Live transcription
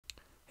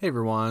Hey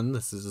everyone,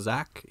 this is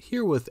Zach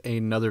here with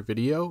another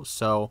video.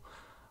 So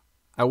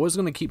I was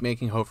going to keep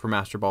making Hope for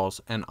Master Balls,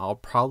 and I'll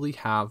probably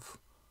have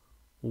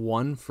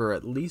one for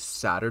at least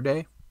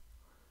Saturday.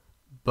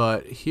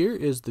 But here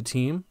is the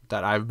team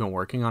that I've been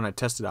working on. I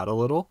tested out a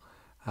little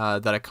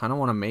that I kind of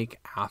want to make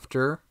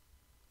after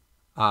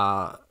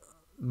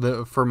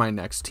for my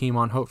next team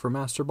on Hope for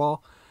Master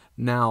Ball.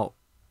 Now,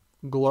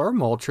 Galarian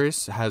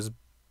Moltres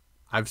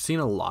I've seen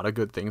a lot of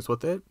good things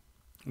with it,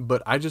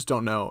 but I just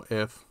don't know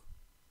if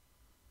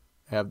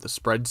I have the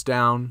spreads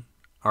down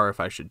or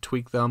if I should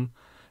tweak them.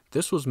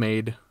 This was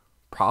made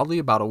probably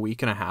about a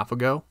week and a half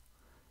ago,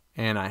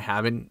 and I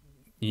haven't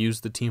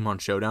used the team on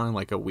Showdown in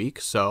like a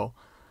week, so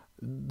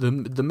the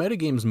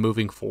metagame's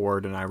moving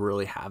forward and I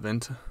really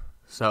haven't.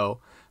 So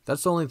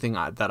that's the only thing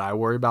that I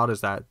worry about, is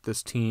that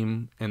this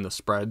team and the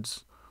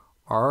spreads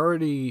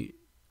already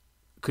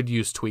could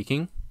use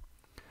tweaking.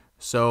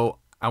 So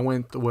I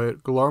went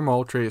with Galarian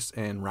Moltres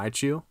and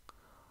Raichu.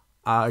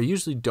 I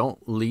usually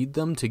don't lead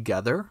them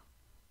together,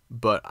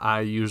 but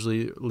I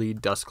usually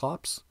lead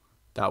Dusclops.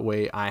 That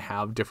way I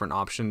have different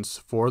options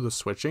for the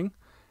switching,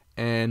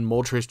 and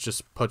Moltres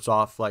just puts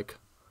off like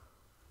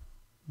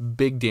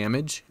big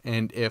damage,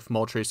 and if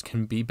Moltres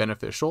can be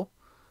beneficial,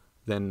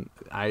 then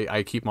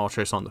I keep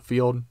Moltres on the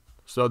field.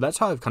 So that's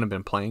how I've kind of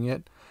been playing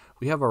it.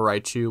 We have a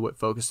Raichu with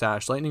Focus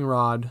Sash, Lightning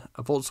Rod,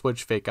 a Volt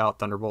Switch, Fake Out,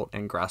 Thunderbolt,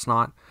 and Grass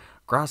Knot.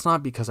 Grass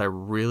Knot because I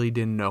really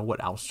didn't know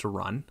what else to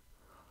run.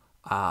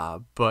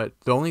 But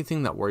the only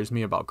thing that worries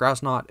me about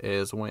Grass Knot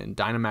is when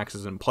Dynamax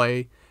is in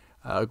play.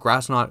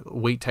 Grass Knot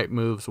weight type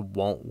moves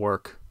won't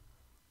work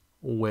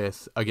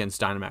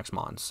against Dynamax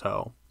Mons.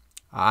 So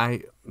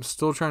I'm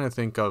still trying to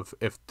think of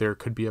if there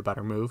could be a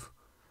better move.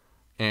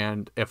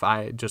 And if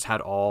I just had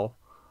all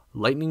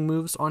lightning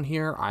moves on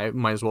here, I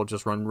might as well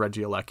just run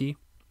Regieleki.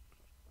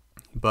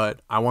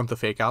 But I want the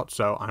Fake Out,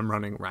 so I'm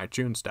running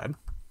Raichu instead.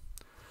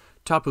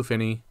 Tapu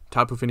Fini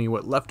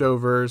with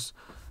leftovers.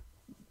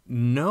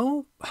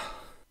 No,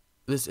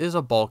 this is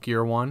a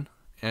bulkier one,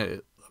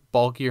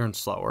 bulkier and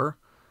slower,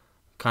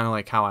 kind of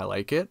like how I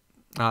like it.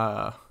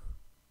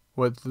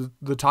 With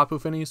the Tapu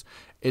Finis,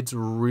 it's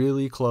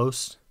really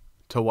close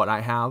to what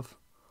I have,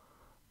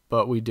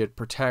 but we did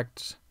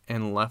Protect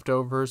and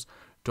leftovers.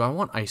 Do I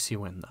want Icy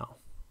Wind though?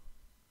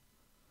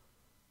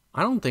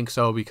 I don't think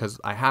so,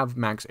 because I have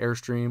Max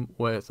Airstream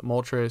with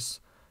Moltres,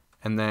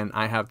 and then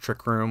I have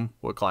Trick Room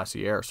with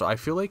Glastrier. So I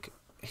feel like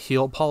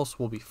Heal Pulse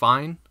will be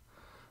fine.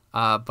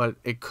 But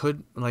I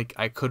could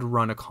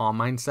run a Calm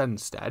Mindset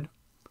instead,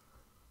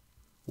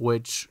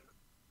 which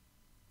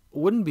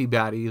wouldn't be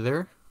bad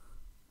either.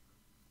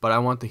 But I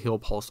want the Heal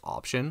Pulse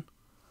option.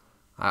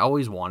 I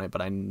always want it,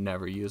 but I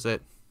never use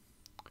it.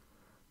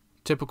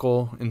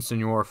 Typical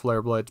Incineroar,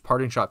 Flare Blitz,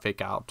 Parting Shot,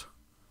 Fake Out.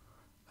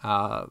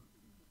 I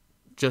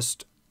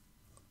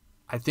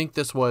think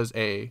this was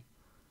a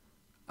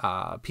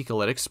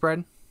Picolytic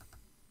spread.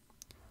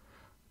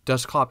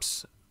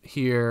 Dusclops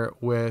here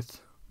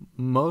with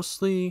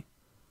mostly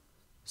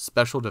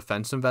special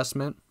defense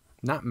investment,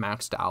 not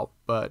maxed out,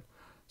 but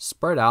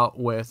spread out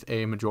with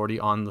a majority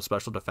on the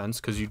special defense,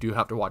 because you do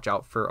have to watch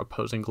out for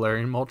opposing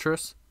Galarian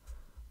Moltres.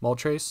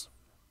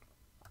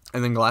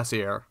 And then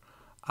Glastrier.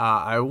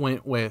 I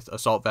went with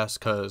Assault Vest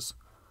because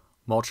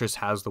Moltres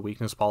has the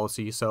weakness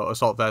policy, so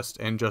Assault Vest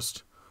and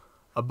just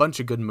a bunch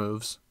of good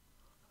moves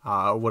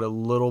with a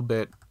little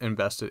bit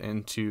invested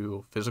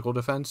into physical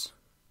defense.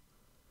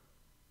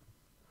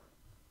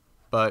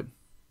 But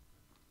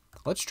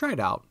let's try it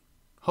out.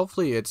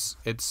 Hopefully it's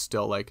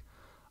still like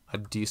a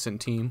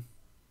decent team.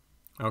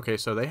 Okay,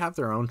 so they have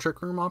their own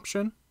Trick Room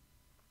option.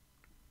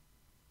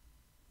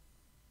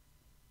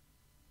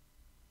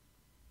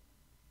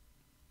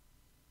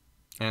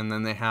 And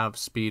then they have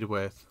speed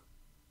with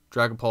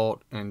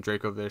Dragapult and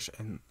Dracovish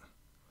and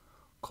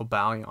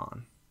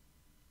Cobalion.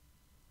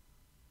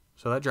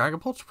 So that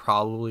Dragapult's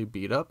probably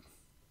beat up,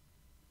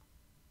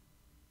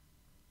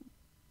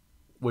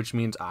 which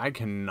means I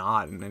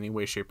cannot in any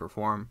way, shape, or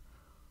form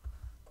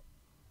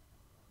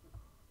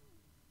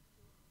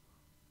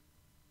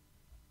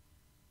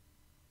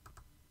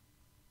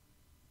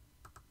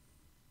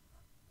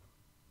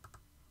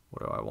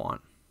what do I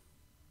want?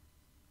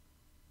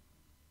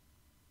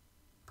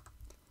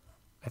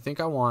 I think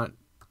I want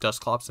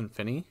Dusclops and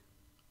Fini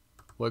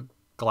with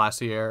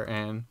Glastrier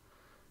and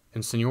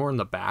Incineroar in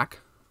the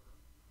back.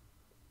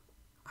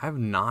 I have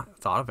not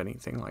thought of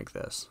anything like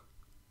this.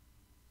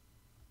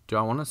 Do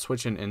I want to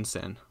switch in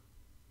Incin?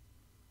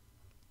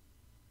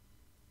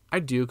 I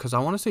do, because I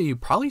want to say you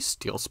probably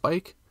Steel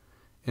Spike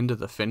into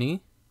the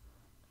Fini.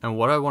 And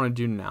what I want to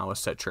do now is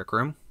set Trick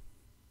Room.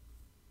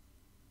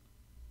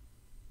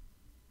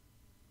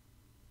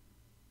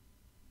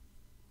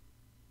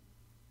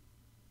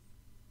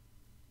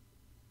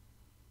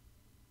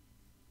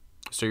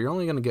 So you're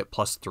only going to get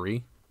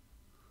 +3.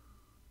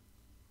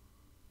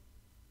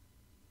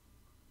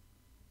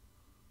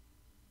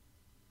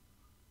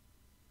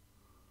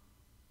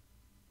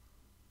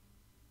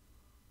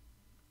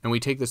 And we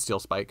take the Steel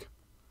Spike.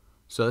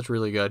 So that's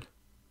really good.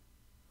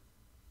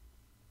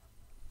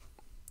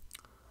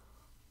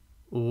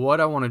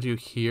 what I want to do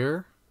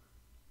here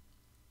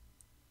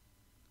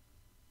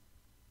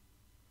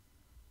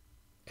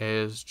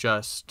is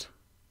just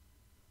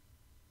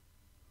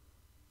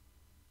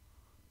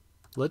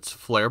let's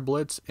Flare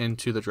Blitz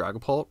into the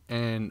Dragapult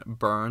and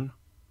burn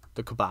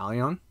the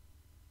Galarian.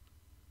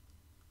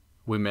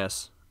 We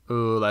miss.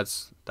 Ooh,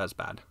 that's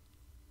bad.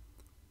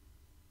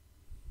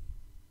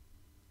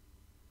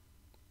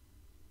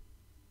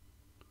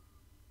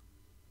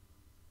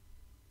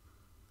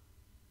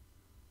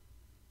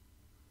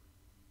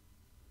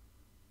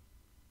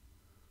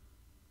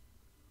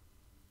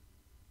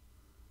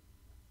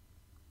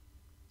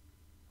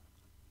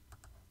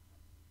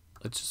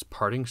 Let's just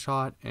Parting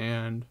Shot,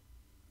 and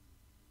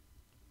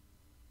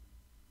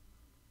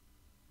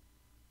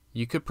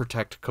you could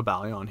protect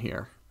Galarian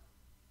here.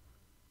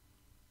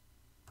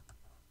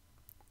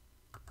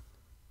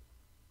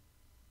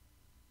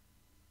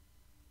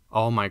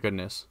 Oh my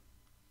goodness.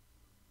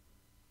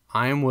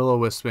 I am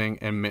Will-O-Wisping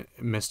and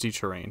Misty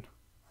Terrain.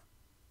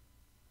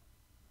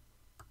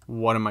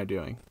 What am I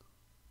doing?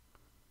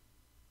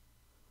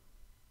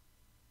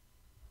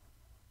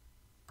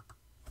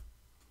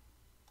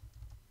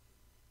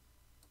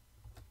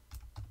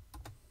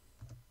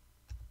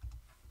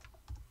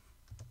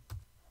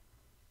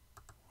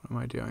 What am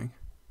I doing?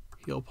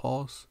 Heal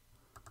Pulse.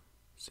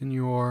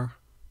 Senior.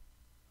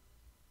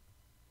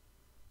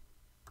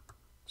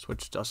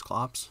 Switch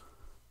Dusclops.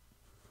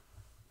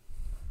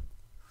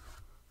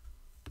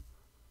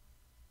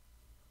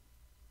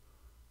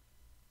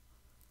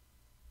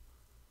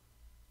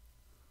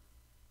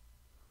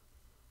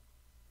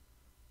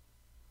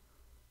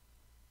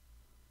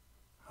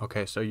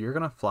 Okay, so you're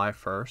going to fly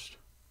first.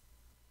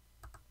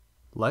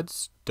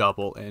 Let's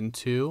double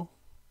into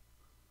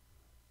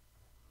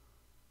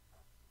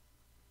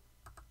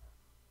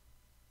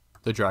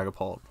the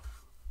Dragapult.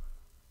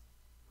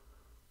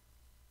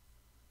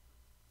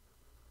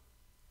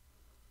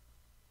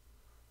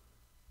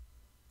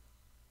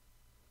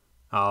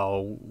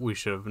 Oh, we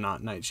should have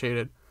not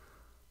Nightshaded.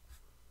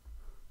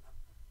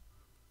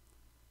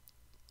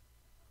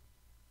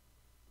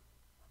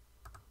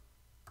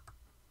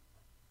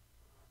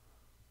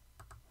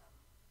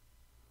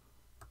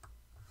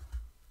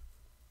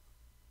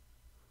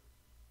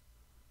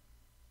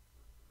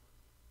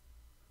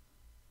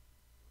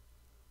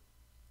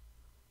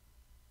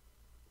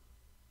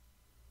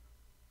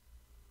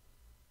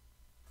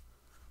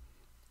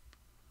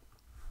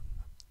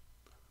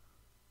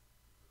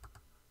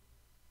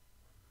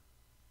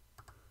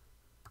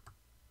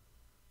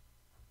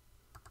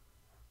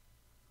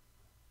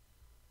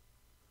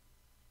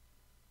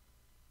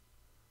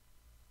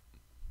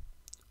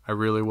 I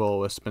really will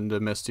wisp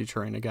into Misty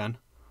Terrain again.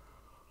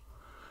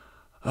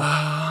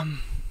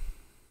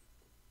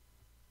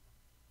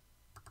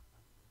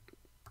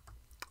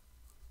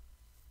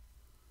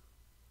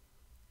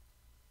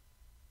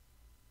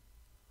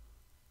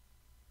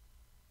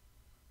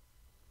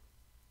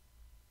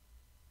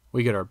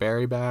 We get our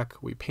berry back.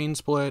 We Pain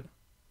Split.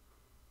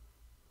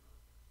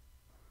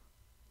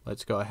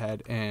 Let's go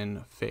ahead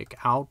and Fake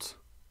Out.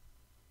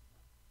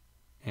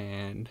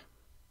 And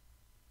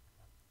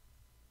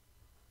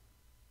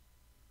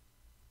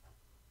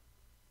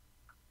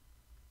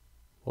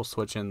we'll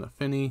switch in the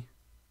Finny.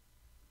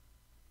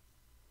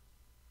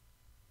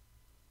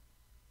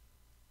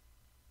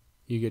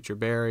 You get your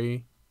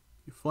berry.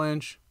 You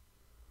flinch.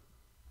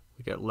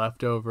 We get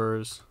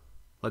leftovers.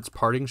 Let's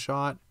Parting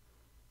Shot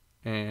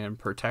and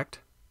Protect.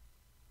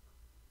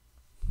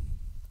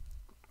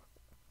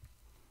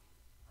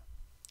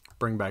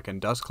 Bring back in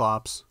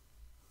Dusclops.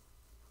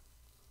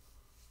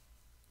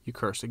 You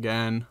curse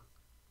again.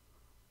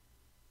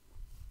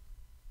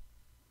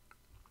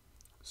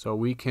 So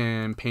we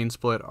can Pain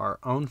Split our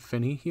own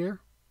Finny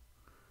here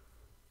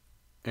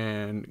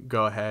and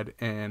go ahead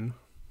and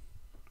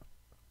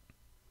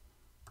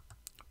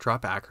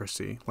drop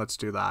Accuracy. Let's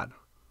do that.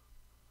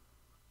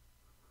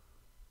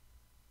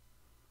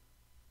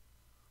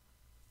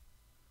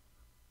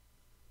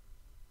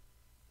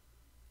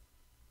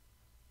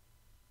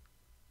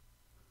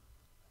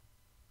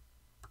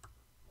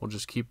 We'll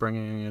just keep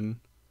bringing in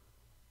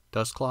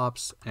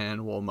Dusclops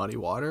and we'll Muddy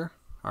Water,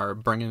 or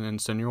bring in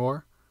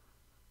Incineroar.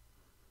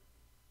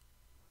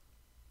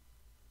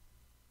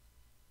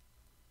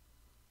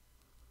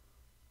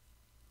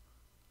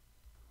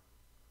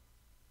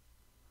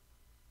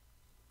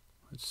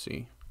 Let's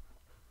see.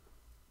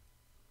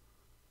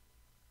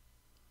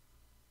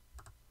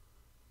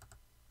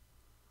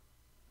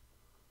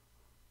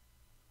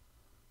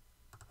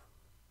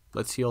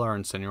 Let's heal our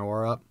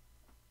Incineroar up.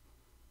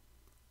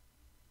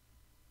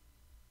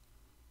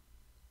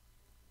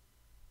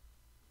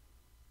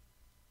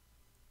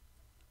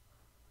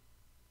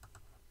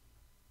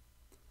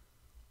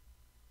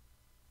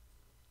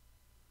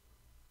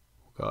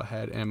 Go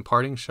ahead and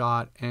Parting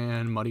Shot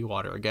and Muddy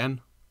Water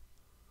again.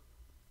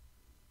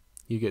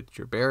 You get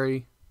your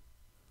berry.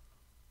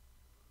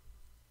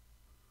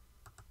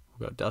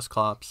 We'll go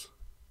Dusclops.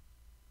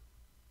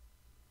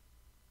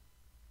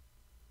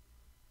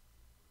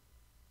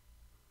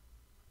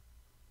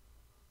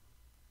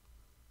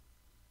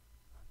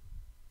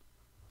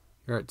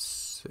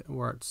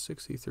 We're at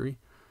 63.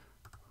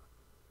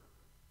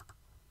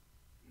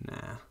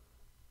 Nah.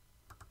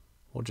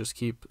 We'll just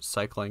keep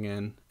cycling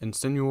in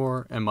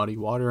Incineroar and Muddy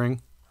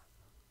Watering.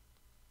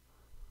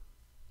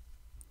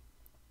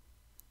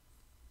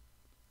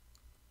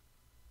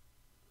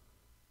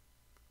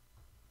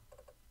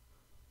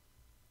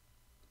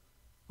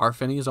 Our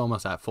Finny is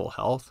almost at full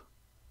health.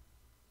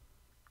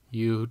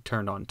 You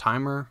turned on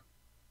timer.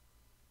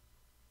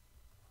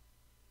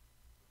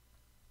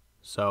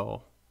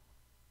 So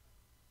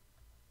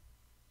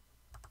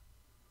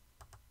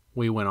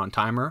we went on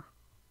timer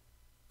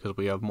because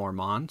we have more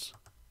Mons.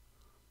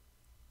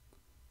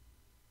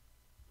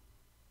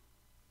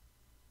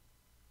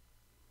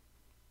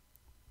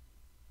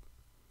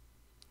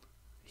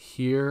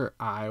 Here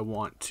I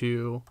want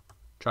to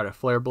try to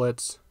Flare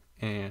Blitz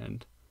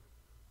and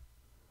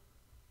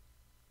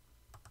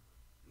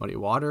Muddy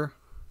Water.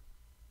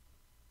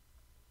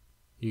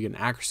 You get an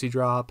accuracy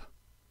drop.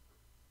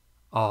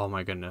 Oh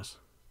my goodness.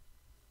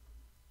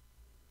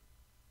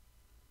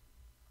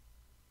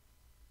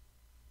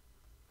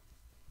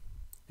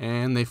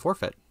 And they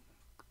forfeit.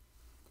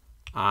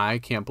 I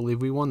can't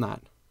believe we won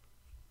that.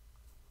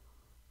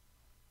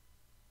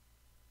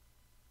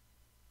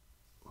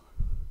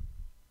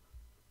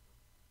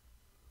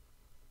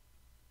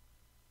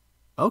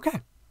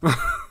 Okay.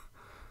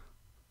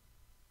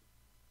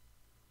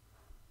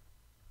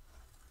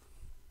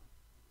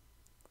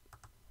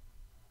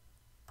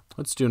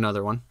 Let's do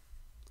another one.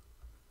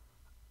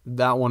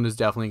 That one is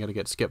definitely going to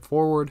get skipped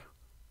forward.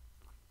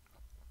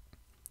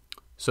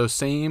 So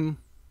same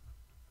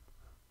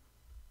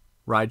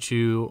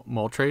Raichu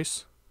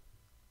Moltres.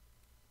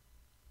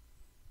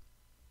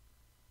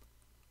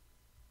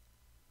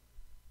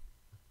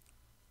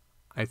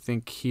 I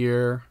think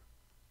here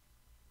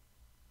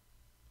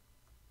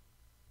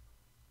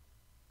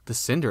the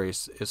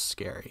Cinderace is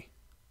scary.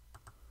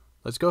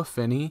 Let's go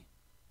Finny.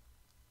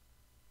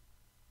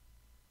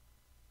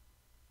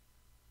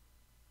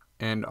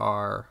 And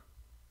our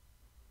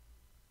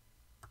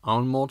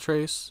own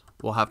Moltres.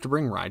 We'll have to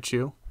bring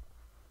Raichu.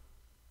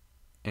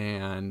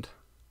 And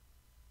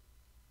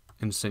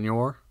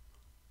Incineroar.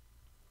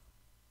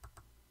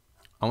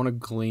 I want to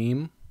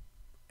Gleam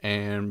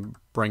and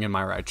bring in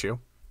my Raichu.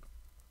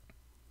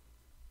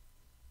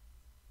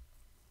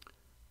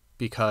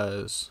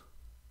 Because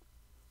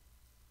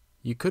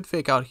you could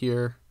fake out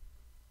here,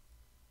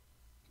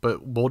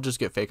 but we'll just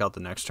get fake out the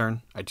next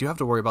turn. I do have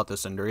to worry about the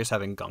Cinderace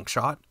having Gunk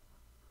Shot.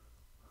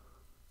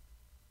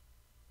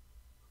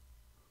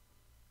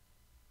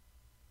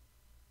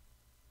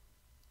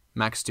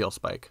 Max Steel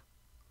Spike.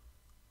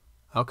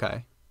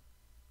 Okay.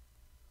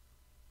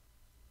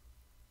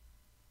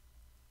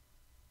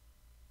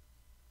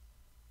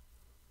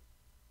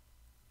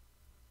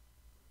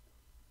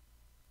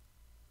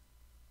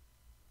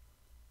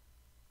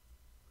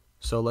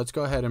 So let's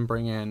go ahead and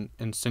bring in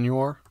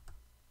Incineroar.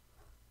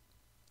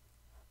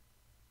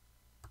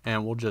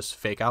 And we'll just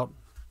fake out.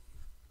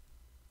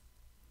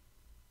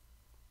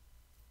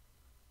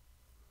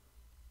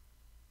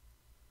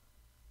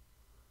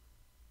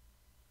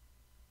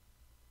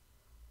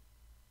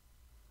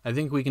 I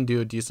think we can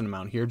do a decent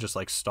amount here, just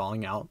like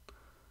stalling out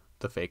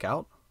the fake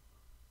out.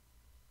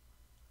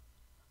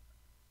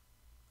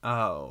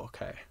 Oh,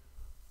 okay.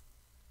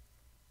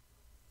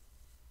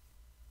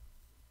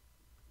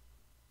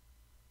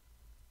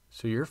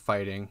 So you're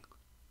fighting.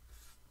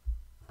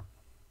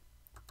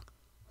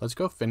 Let's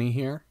go Finny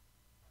here.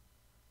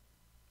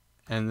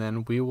 And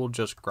then we will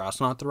just Grass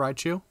Knot the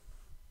Raichu.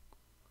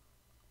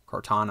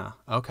 Cortana.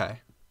 Okay.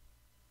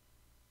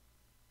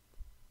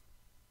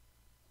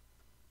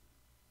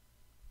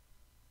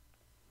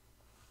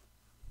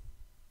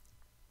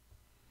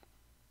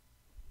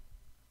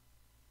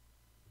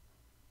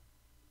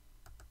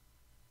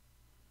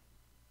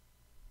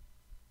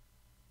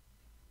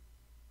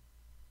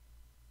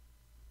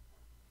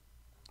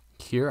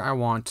 Here I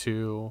want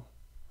to,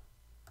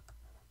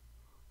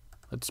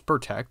 let's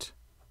protect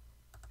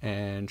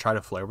and try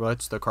to Flare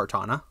Blitz the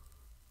Cortana.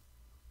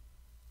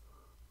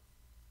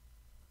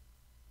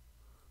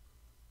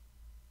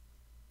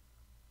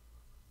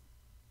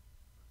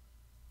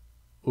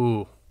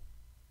 Ooh.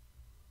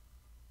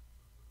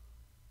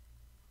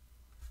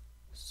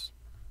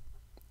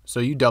 So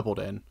you doubled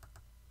in.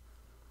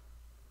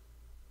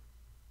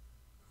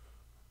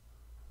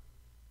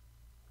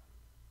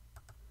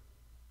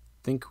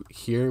 I think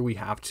here we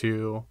have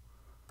to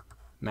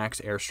max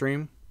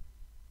Airstream.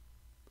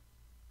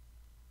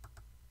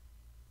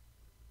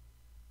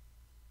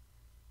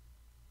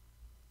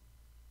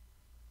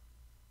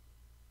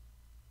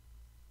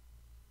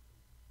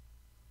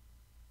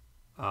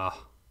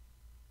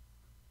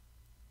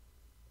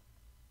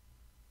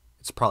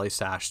 It's probably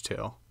Sash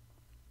too.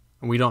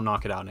 And we don't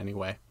knock it out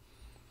anyway.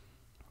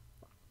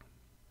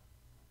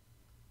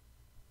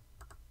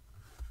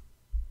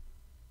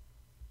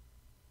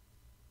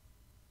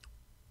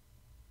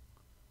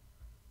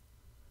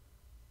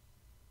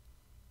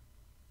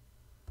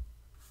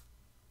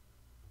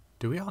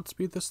 Do we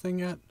outspeed this thing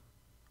yet?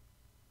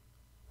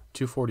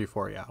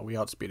 244, yeah, we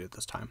outspeed it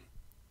this time.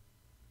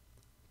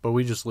 But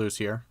we just lose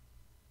here.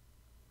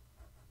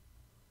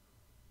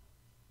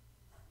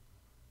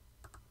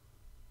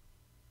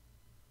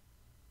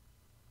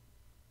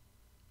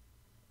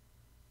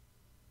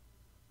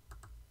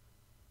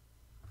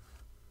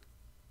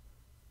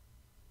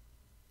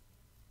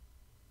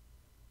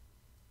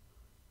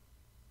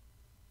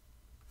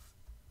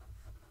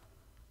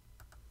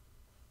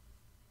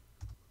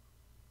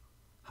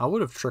 How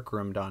would have Trick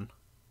Room done?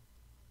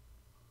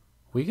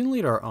 We can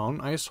lead our own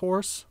Ice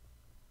Horse.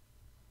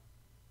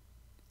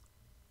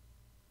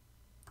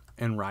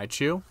 And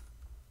Raichu.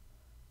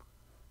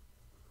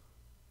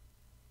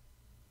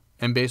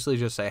 And basically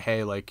just say,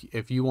 hey, like,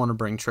 if you want to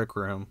bring Trick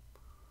Room,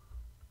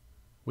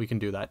 we can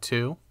do that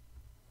too.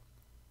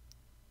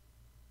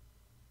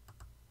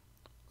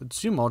 Let's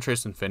do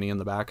Moltres and Finny in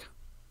the back.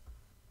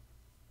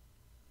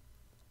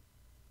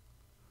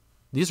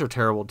 These are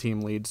terrible team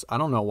leads. I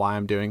don't know why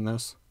I'm doing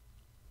this.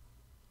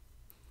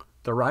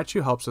 The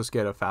Raichu helps us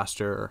get a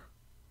faster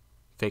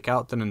fake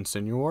out than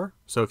Incineroar.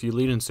 So if you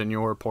lead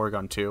Incineroar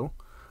Porygon 2,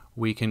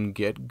 we can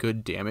get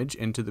good damage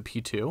into the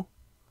P2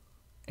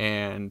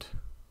 and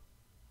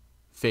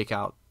fake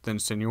out the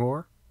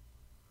Incineroar.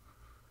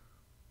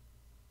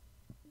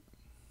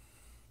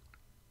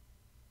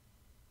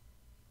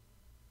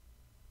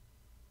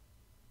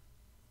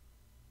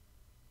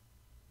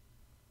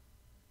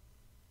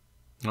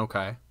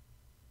 Okay.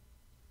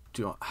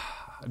 Do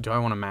I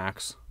want to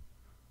max?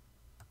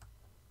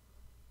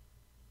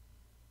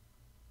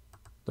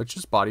 Let's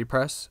just body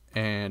press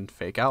and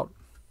fake out.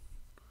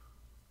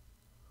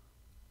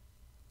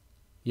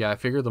 Yeah, I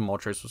figured the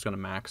Moltres was going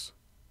to max.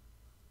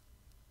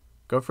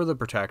 Go for the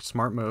protect.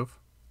 Smart move.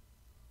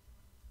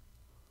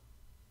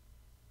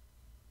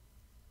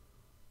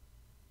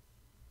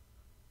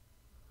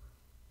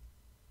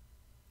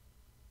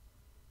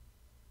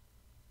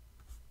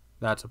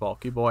 That's a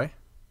bulky boy.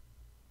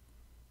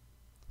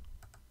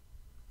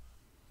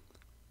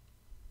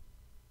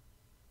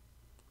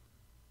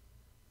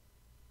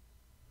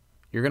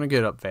 You're going to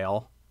get up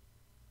Veil.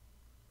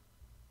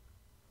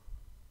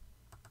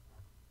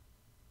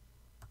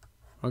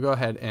 I'll go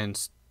ahead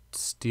and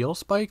Steel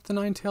Spike the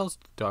Ninetales.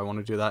 Do I want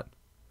to do that?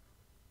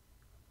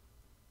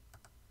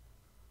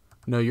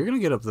 No, you're going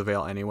to get up the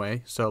Veil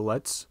anyway. So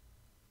let's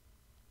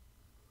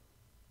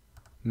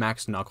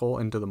max Knuckle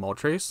into the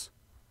Moltres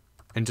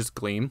and just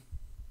Gleam.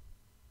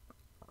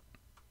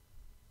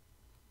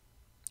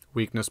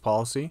 Weakness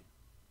policy.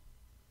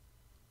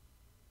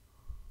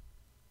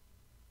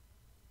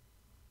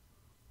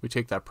 We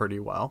take that pretty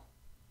well.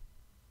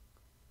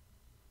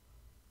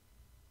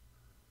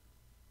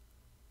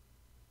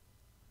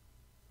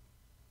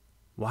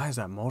 Why is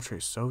that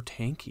Moltres so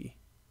tanky?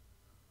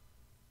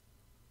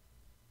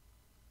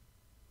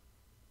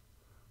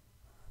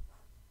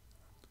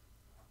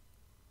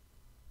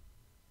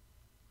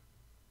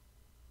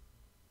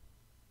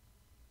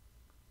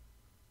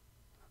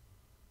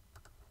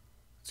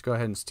 Let's go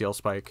ahead and Steel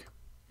Spike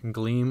and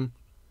Gleam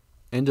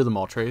into the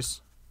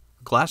Moltres.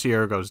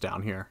 Glastrier goes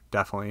down here,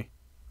 definitely.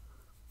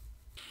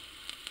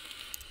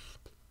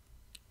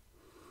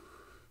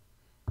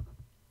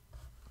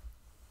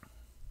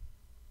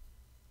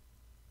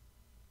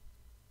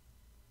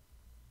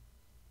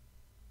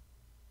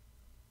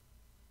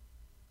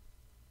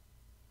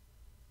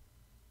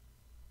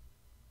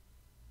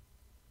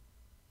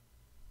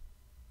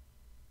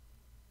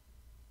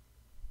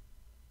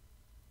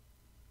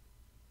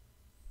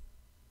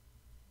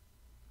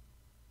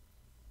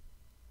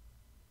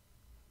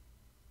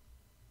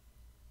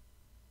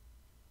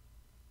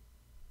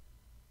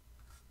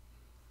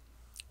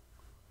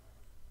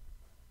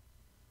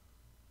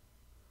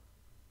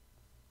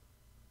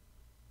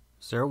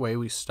 Is there a way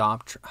we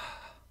stop?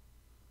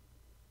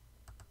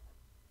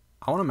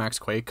 I want to max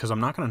Quake because I'm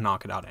not going to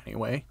knock it out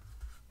anyway.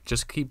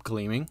 Just keep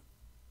Gleaming.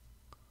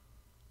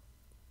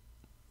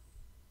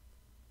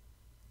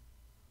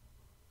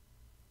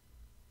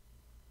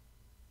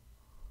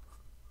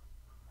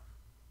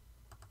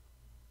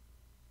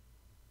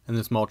 And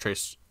this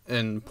Moltres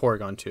and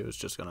Porygon 2 is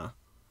just going to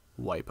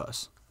wipe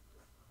us.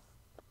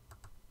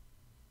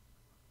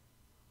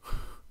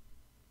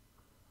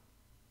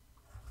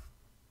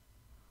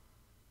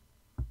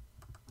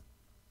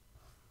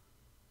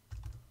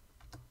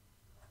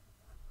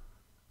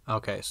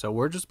 Okay, so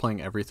we're just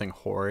playing everything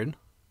horrid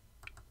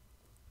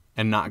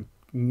and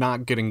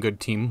not getting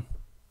good team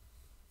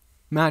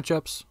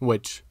matchups,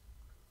 which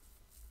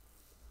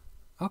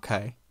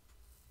okay.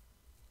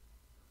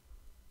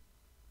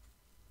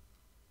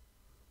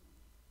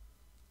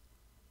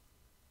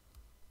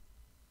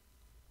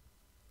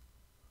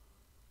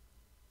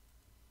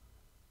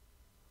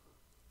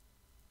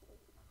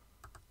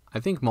 I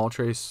think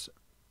Moltres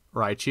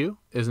Raichu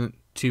isn't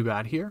too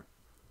bad here.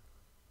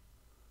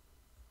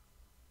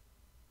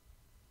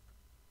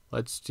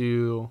 Let's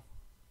do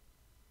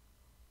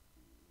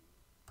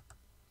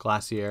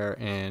Glastrier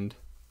and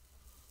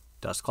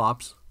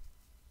Dusclops.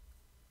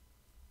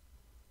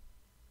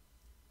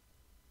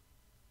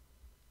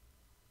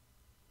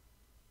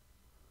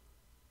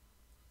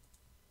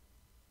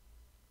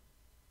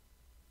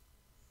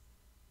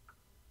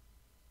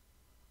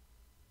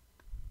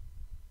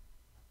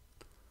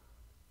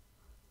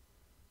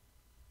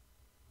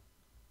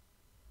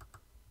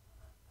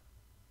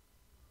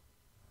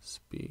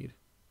 Speed.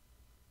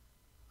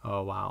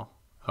 Oh, wow.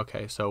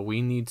 Okay, so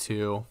we need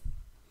to...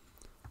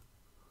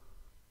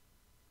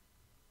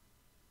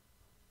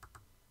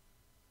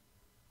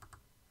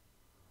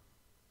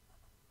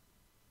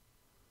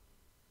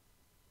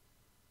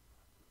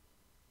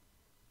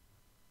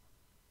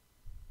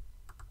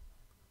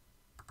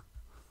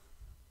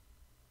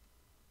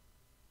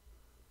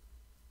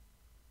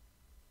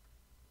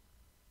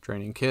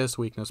 Draining Kiss,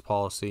 Weakness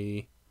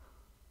Policy.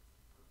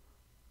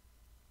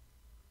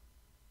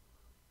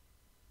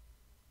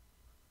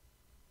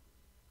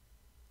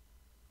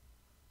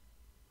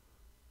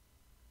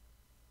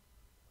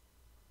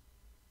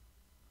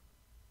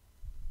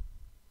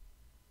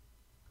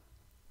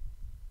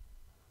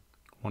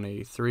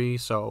 .183,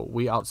 so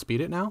we outspeed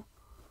it now?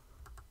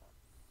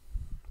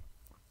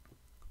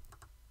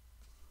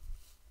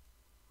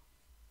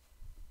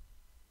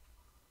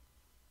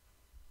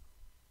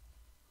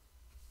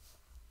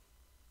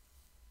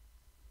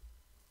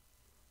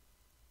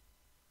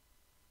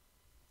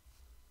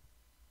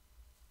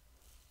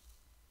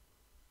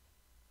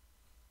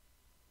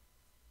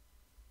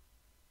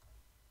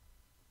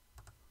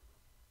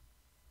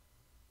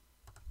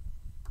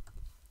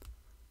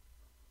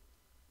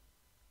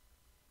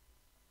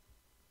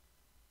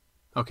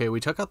 Okay, we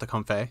took out the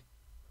Comfey,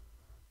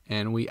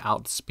 and we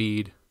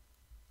outspeed.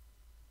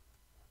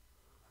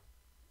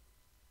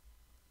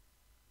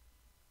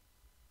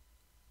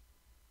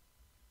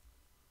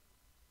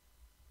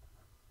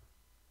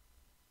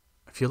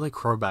 I feel like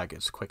Crobat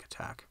is quick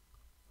attack.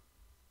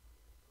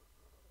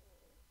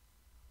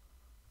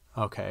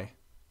 Okay,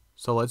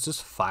 so let's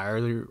just fire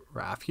the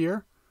Raff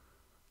here.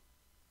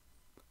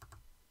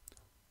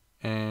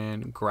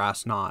 And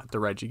Grass Knot, the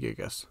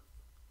Regigigas.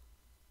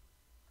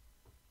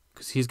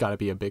 Because he's got to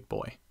be a big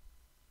boy.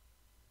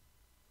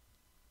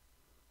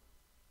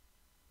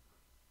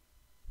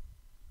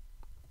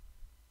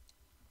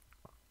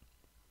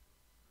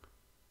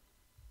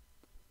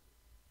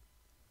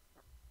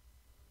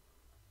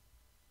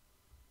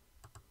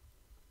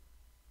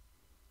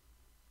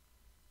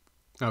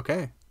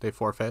 Okay, they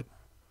forfeit.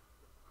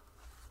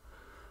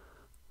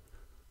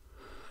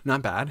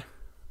 Not bad.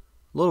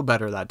 A little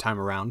better that time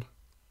around.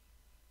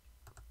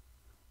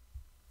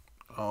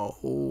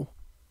 Oh.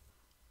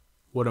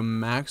 Would a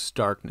Max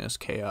Darkness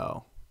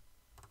KO?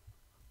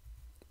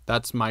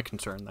 That's my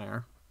concern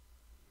there.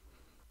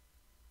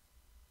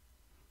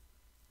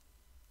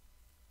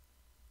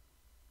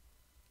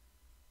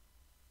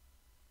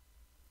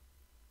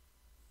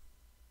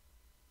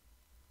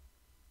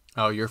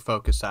 Oh, you're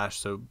Focus Sash,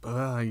 so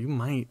you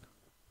might.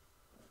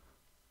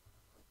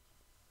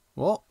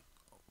 Well,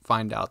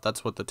 find out.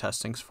 That's what the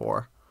testing's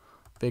for.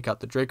 Fake out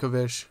the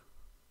Dracovish.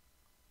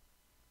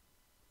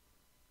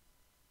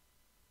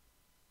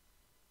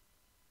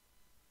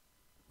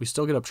 We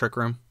still get up Trick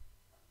Room.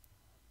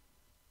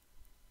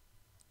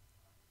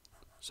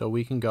 So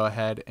we can go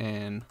ahead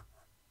and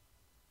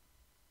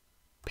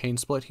Pain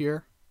Split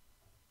here.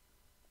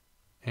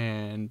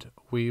 And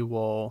we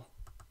will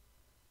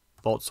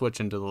Volt Switch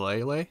into the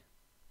Lele.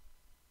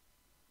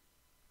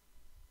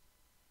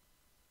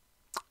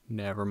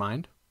 Never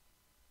mind.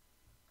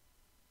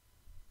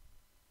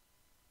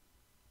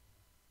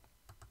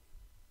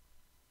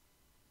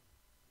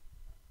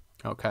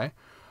 Okay.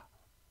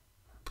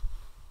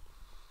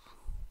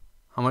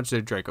 How much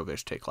did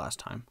Dracovish take last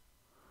time?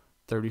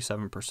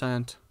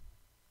 37%.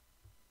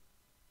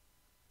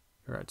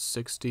 You're at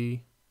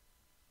 60.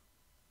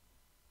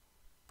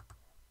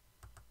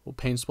 We'll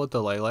Pain Split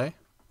the Lele.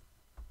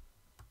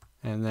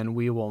 And then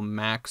we will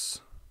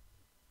max.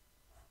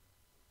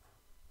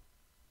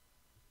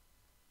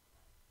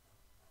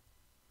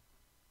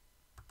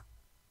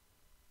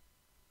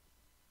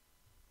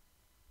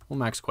 We'll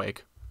max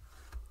Quake.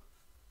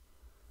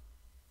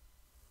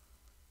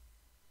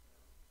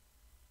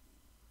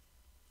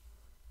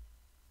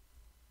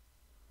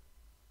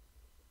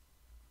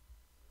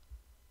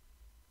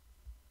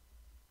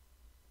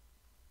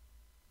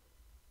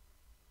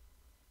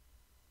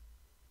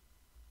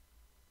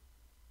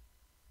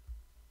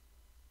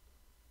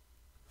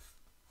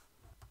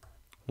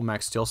 We'll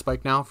max Steel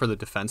Spike now for the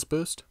defense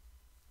boost.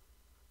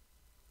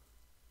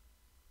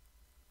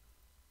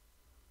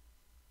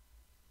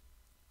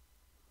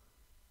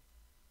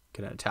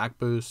 Get an attack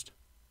boost.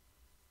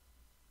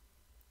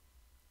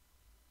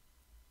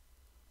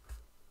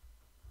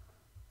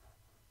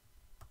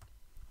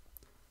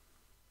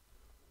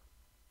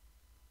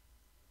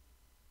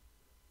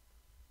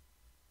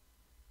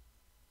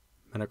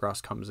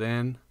 Metagross comes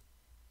in.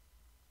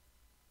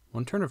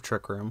 One turn of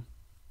Trick Room.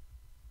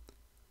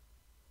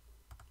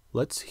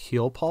 Let's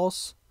Heal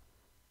Pulse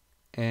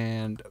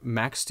and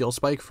max Steel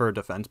Spike for a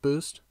defense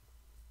boost.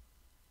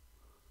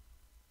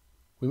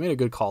 We made a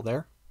good call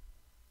there.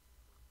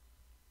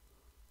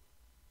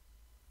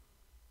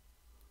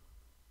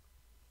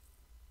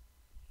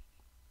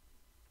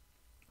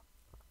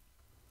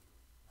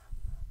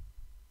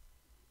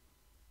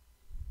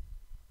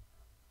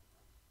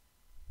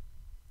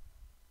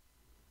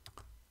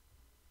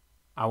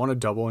 I want to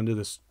double into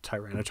this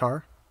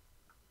Tyranitar.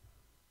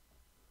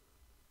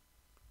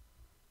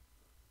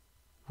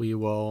 we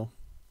will...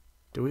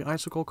 Do we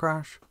Icicle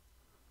Crash?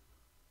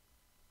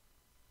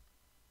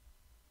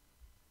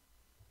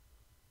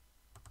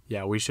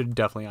 Yeah, we should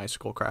definitely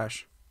Icicle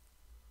Crash.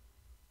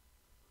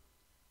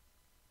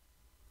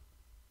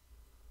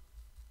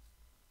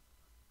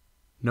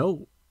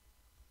 No.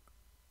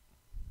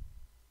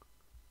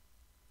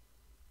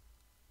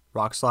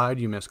 Rock Slide,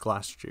 you miss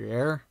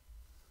Glastrier.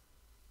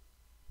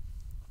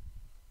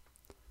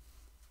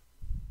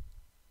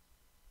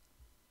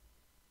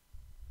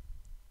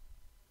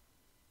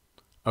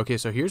 Okay,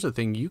 so here's the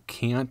thing. You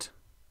can't...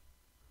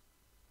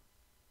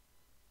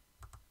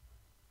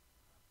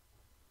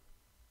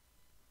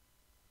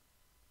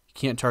 You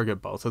can't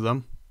target both of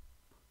them.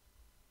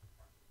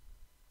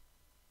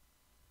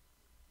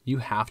 You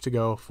have to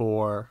go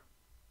for...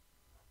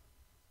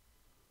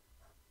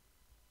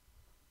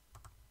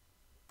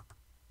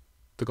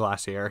 the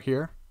Glacier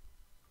here.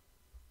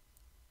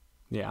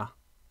 Yeah.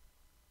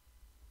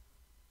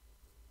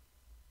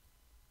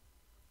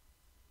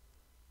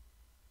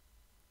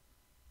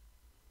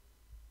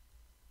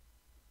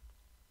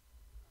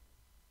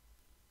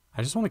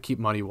 I just want to keep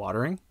Muddy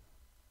Watering.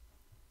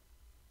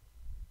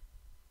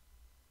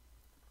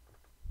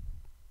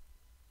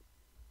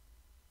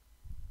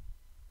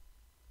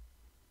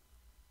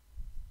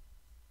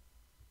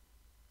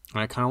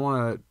 And I kind of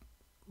want to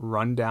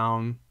run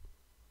down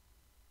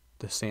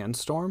the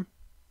Sandstorm.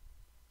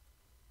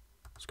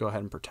 Let's go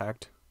ahead and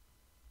protect.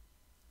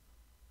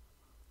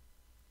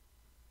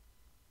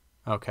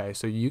 Okay,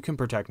 so you can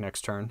protect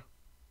next turn.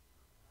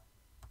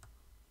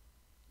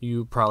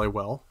 You probably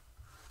will.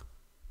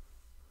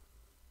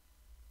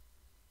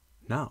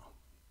 No.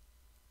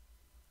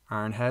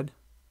 Iron Head.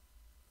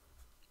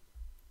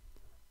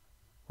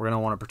 We're going to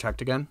want to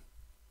protect again.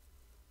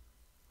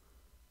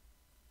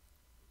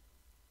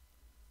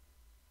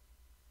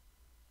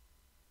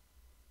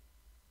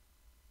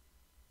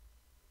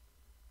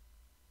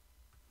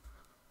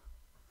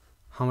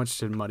 How much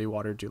did Muddy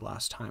Water do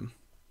last time?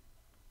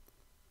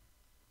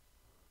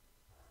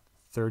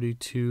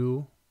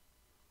 32.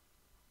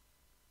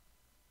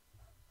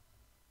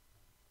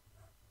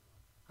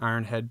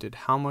 Iron Head did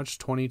how much?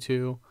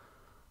 22.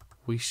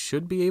 We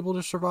should be able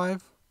to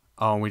survive.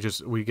 Oh, and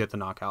we get the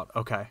knockout.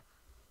 Okay.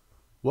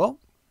 Well.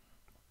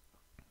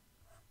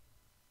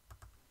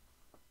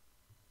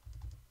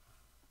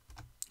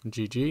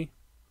 GG.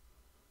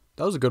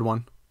 That was a good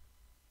one.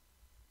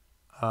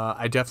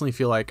 I definitely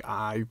feel like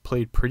I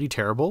played pretty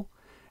terrible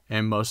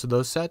in most of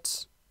those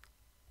sets.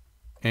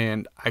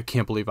 And I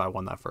can't believe I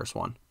won that first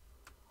one.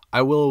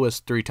 I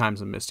will-o-wisp 3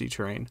 times in Misty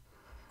Terrain.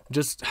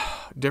 Just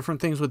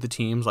different things with the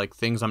teams, like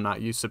things I'm not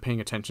used to paying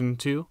attention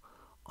to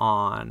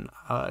on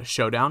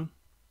Showdown.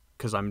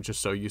 Because I'm just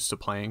so used to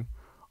playing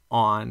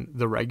on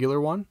the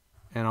regular one.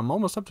 And I'm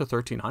almost up to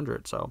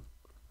 1,300, so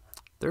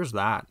there's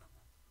that.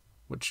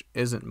 Which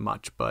isn't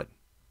much, but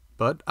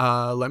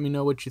let me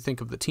know what you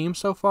think of the team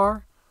so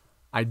far.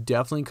 I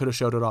definitely could have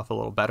showed it off a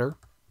little better,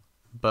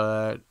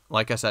 but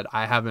like I said,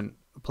 I haven't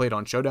played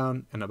on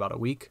Showdown in about a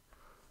week,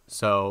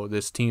 so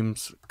this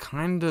team's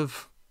kind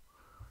of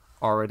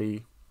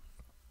already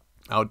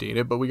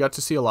outdated, but we got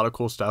to see a lot of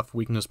cool stuff.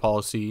 Weakness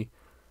Policy,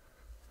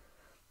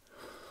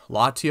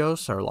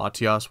 Latios, or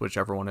Latios,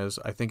 whichever one is.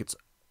 I think it's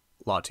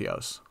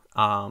Latios.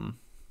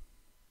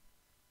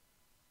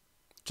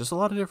 Just a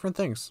lot of different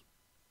things.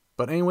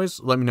 But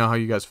anyways, let me know how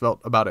you guys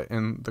felt about it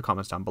in the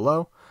comments down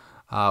below.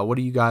 What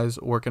are you guys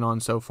working on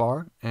so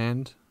far?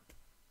 And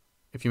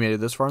if you made it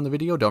this far in the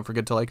video, don't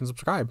forget to like and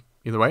subscribe.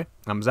 Either way,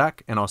 I'm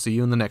Zach, and I'll see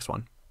you in the next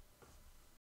one.